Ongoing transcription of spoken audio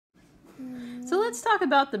let's talk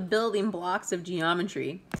about the building blocks of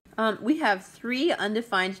geometry. We have three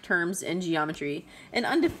undefined terms in geometry. And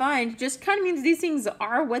undefined just kind of means these things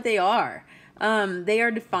are what they are. They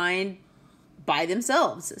are defined by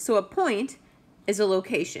themselves. So a point is a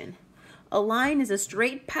location. A line is a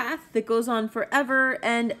straight path that goes on forever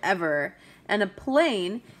and ever. And a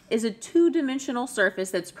plane is a two-dimensional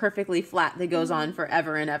surface that's perfectly flat that goes on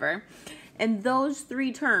forever and ever. And those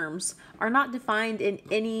three terms are not defined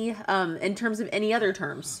in terms of any other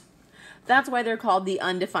terms. That's why they're called the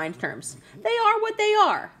undefined terms. They are what they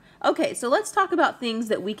are. Okay, so let's talk about things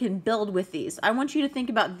that we can build with these. I want you to think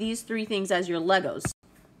about these three things as your Legos.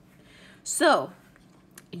 So,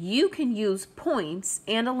 you can use points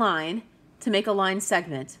and a line to make a line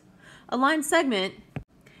segment. A line segment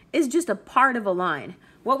is just a part of a line.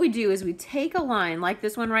 What we do is we take a line like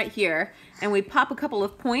this one right here and we pop a couple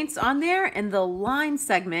of points on there, and the line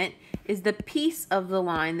segment is the piece of the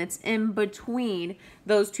line that's in between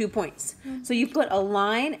those 2 points. So you put a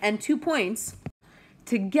line and 2 points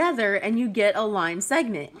together and you get a line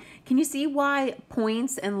segment. Can you see why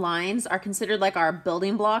points and lines are considered like our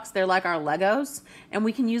building blocks? They're like our Legos, and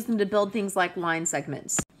we can use them to build things like line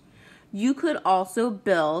segments. You could also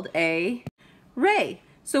build a ray.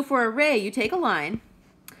 So for a ray, you take a line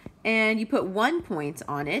and you put 1 point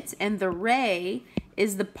on it, and the ray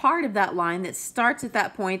is the part of that line that starts at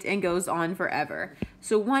that point and goes on forever.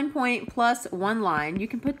 So 1 point plus 1 line, you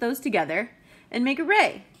can put those together and make a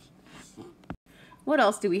ray. What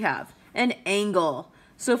else do we have? An angle.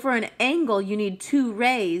 So for an angle, you need 2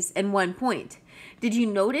 rays and 1 point. Did you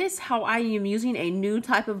notice how I am using a new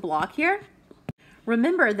type of block here?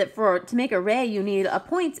 Remember that to make a ray, you need a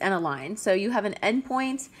point and a line. So you have an end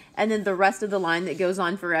point and then the rest of the line that goes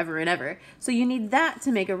on forever and ever. So you need that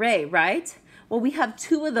to make a ray, right? Well, we have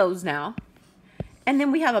 2 of those now. And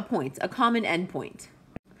then we have a point, a common end point.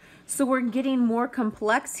 So we're getting more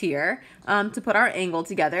complex here to put our angle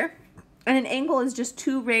together. And an angle is just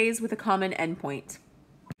 2 rays with a common end point.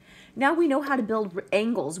 Now we know how to build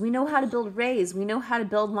angles, we know how to build rays, we know how to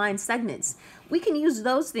build line segments. We can use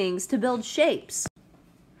those things to build shapes.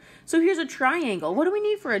 So here's a triangle. What do we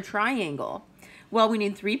need for a triangle? Well, we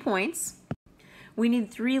need 3 points, we need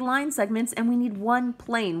 3 line segments, and we need 1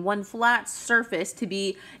 plane, 1 flat surface to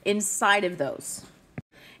be inside of those.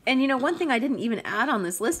 And you know, one thing I didn't even add on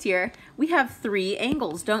this list here, we have 3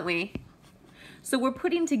 angles, don't we? So we're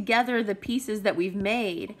putting together the pieces that we've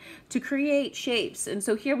made to create shapes. And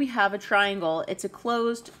so here we have a triangle. It's a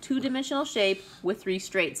closed 2-dimensional shape with 3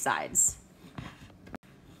 straight sides.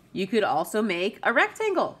 You could also make a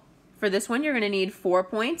rectangle. For this one, you're going to need 4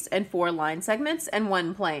 points and 4 line segments and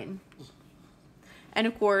 1 plane. And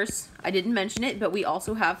of course, I didn't mention it, but we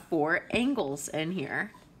also have 4 angles in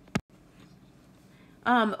here.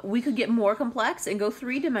 We could get more complex and go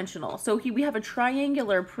 3-dimensional. So we have a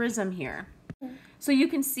triangular prism here. So you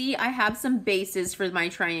can see I have some bases for my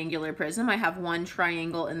triangular prism. I have 1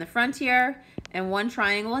 triangle in the front here and 1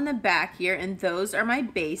 triangle in the back here, and those are my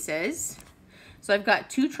bases. So I've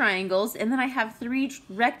got 2 triangles, and then I have 3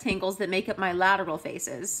 rectangles that make up my lateral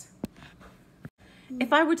faces.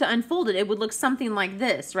 If I were to unfold it, it would look something like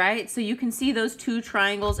this, right? So you can see those 2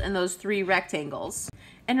 triangles and those 3 rectangles.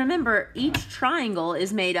 And remember, each triangle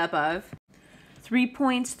is made up of 3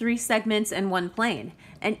 points, 3 segments, and 1 plane.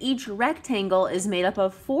 And each rectangle is made up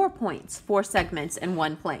of 4 points, 4 segments, and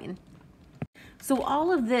 1 plane. So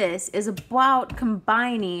all of this is about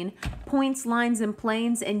combining points, lines, and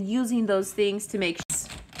planes and using those things to make shapes.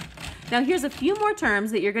 Now here's a few more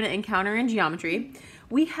terms that you're going to encounter in geometry.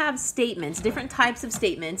 We have statements, different types of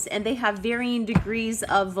statements, and they have varying degrees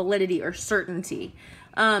of validity or certainty.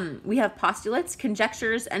 We have postulates,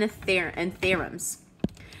 conjectures, and theorems.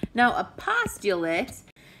 Now a postulate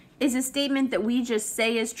is a statement that we just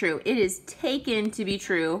say is true. It is taken to be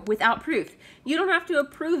true without proof. You don't have to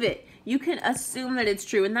approve it. You can assume that it's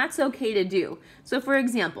true, and that's okay to do. So for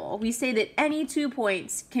example, we say that any 2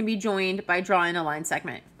 points can be joined by drawing a line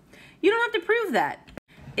segment. You don't have to prove that.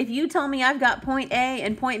 If you tell me I've got point A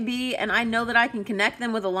and point B and I know that I can connect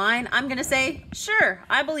them with a line, I'm gonna say, sure,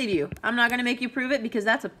 I believe you. I'm not gonna make you prove it because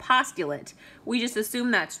that's a postulate. We just assume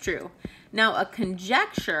that's true. Now a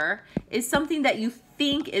conjecture is something that you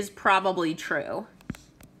think is probably true.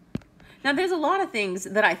 Now there's a lot of things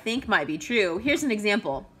that I think might be true. Here's an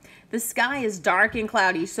example. The sky is dark and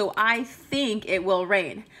cloudy, so I think it will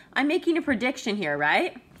rain. I'm making a prediction here,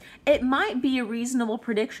 right? It might be a reasonable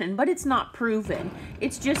prediction, but it's not proven.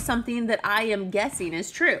 It's just something that I am guessing is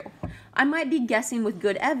true. I might be guessing with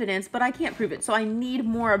good evidence, but I can't prove it, so I need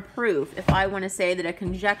more proof if I want to say that a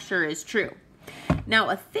conjecture is true. Now,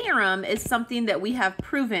 a theorem is something that we have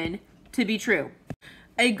proven to be true.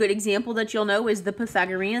 A good example that you'll know is the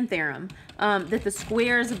Pythagorean theorem, that the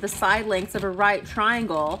squares of the side lengths of a right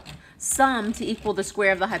triangle sum to equal the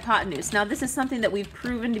square of the hypotenuse. Now, this is something that we've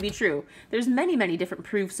proven to be true. There's many, many different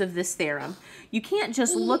proofs of this theorem. You can't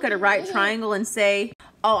just look at a right triangle and say,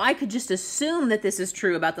 oh, I could just assume that this is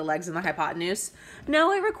true about the legs and the hypotenuse.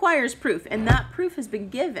 No, it requires proof, and that proof has been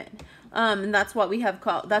given. And that's what we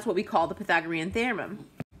call the Pythagorean theorem.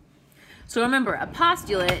 So remember, a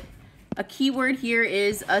postulate, a key word here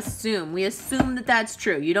is assume. We assume that that's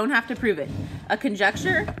true. You don't have to prove it. A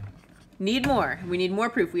conjecture, need more. We need more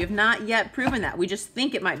proof. We have not yet proven that. We just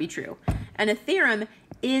think it might be true. And a theorem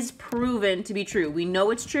is proven to be true. We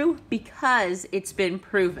know it's true because it's been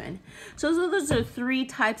proven. So those are three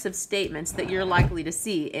types of statements that you're likely to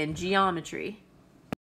see in geometry.